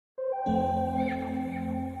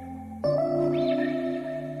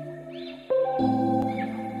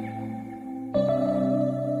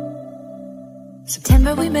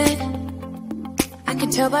summer we met, I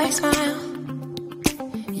can tell by your smile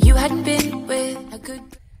you hadn't been with a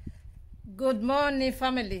Good morning,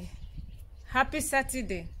 family. Happy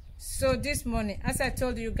Saturday. So this morning, as I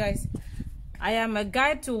told you guys, I am a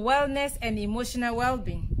guide to wellness and emotional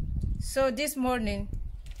well-being. So this morning,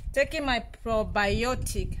 taking my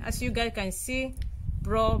probiotic, as you guys can see,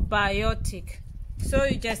 probiotic. So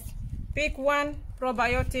you just pick one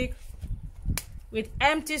probiotic with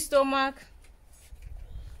empty stomach.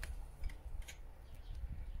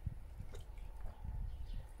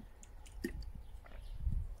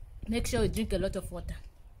 Make sure you drink a lot of water.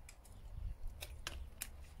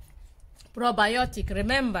 Probiotic,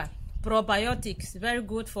 remember, probiotics very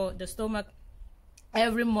good for the stomach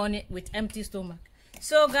every morning with empty stomach.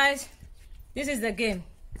 So guys, this is the game.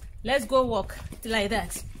 Let's go walk like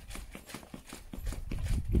that.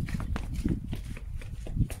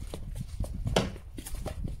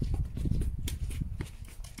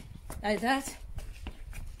 Like that.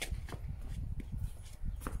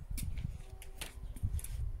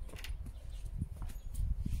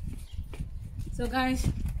 So guys,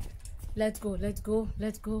 let's go. We are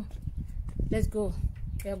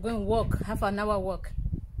going to walk, half an hour walk.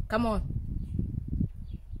 Come on.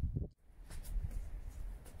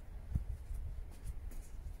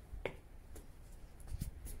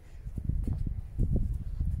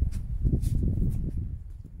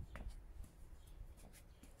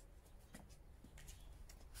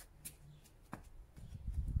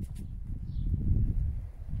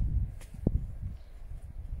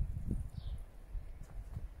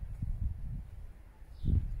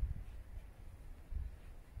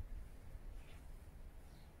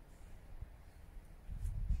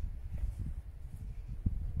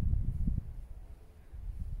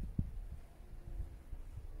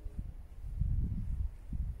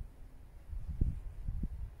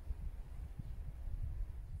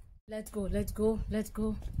 Let's go.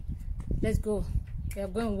 We are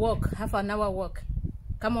going to walk, half an hour walk.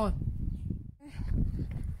 Come on.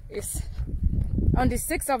 It's on the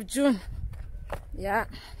 6th of June. Yeah,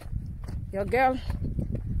 your girl,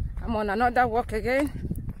 I'm on another walk again.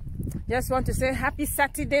 Just want to say happy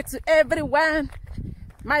Saturday to everyone,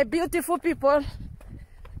 my beautiful people.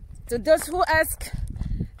 To those who ask,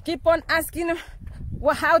 keep on asking,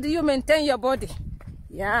 well, how do you maintain your body?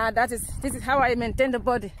 Yeah, this is how I maintain the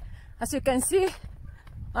body. As you can see,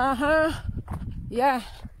 yeah,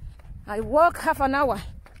 I walk half an hour.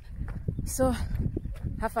 So,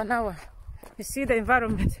 half an hour. You see the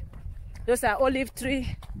environment. Those are olive trees,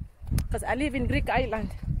 because I live in Greek island.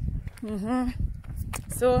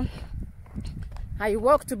 So, I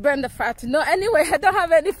walk to burn the fat. No, anyway, I don't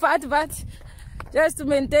have any fat, but just to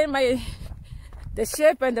maintain the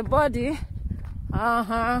shape and the body.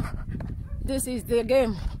 This is the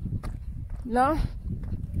game. No?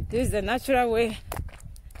 This is the natural way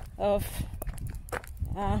of,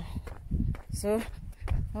 so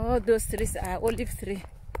all those trees are olive tree.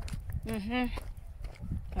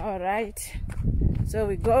 All right, so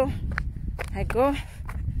I go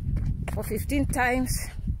for 15 times.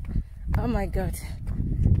 Oh my God,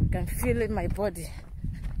 I can feel it in my body,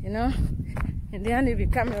 you know. In the end it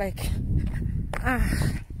become like,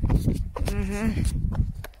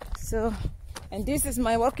 So, and this is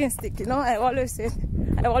my walking stick, you know. I always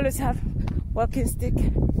have walking stick.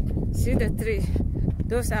 See the tree?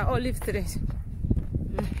 Those are olive trees.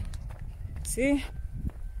 See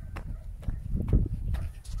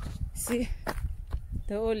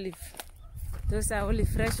the olive. Those are olive,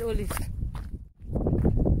 fresh olive.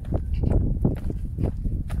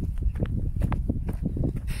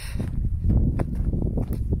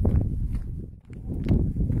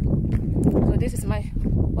 So this is my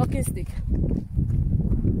walking stick.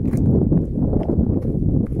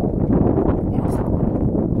 Yes,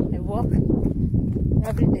 I walk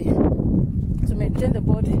every day to maintain the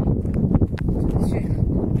body,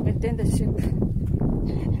 to maintain the shape.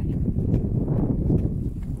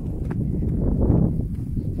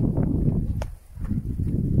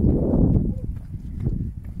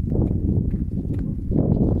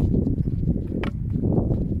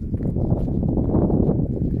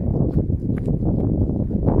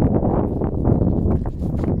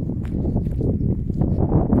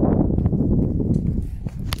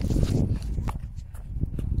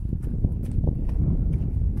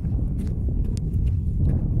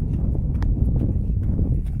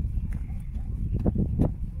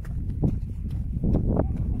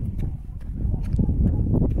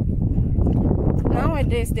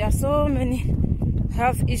 Nowadays there are so many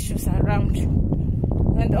health issues around,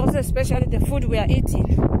 and also especially the food we are eating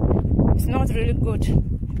is not really good.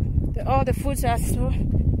 All the foods are so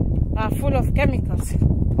are full of chemicals.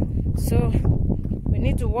 So we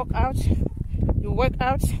need to work out. You work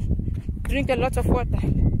out, drink a lot of water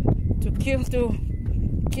to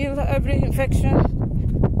kill every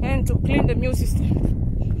infection and to clean the immune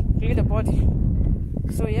system, clean the body.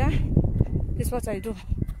 So yeah, this is what I do.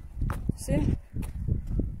 See,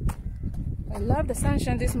 I love the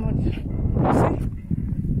sunshine this morning.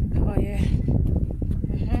 See, oh yeah.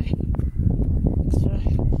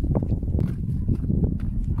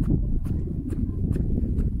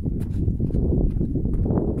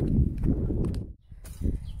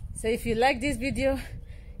 So if you like this video,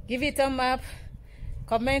 give it a thumb up,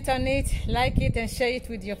 comment on it, like it, and share it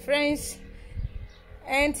with your friends,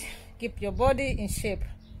 and keep your body in shape.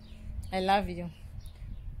 I love you,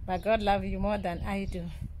 but God loves you more than I do.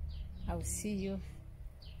 I will see you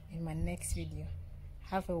in my next video.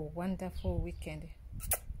 Have a wonderful weekend.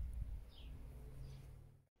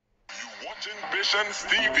 You watching Patience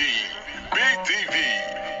TV, Big TV,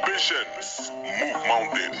 Patience, Move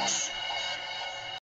Mountains.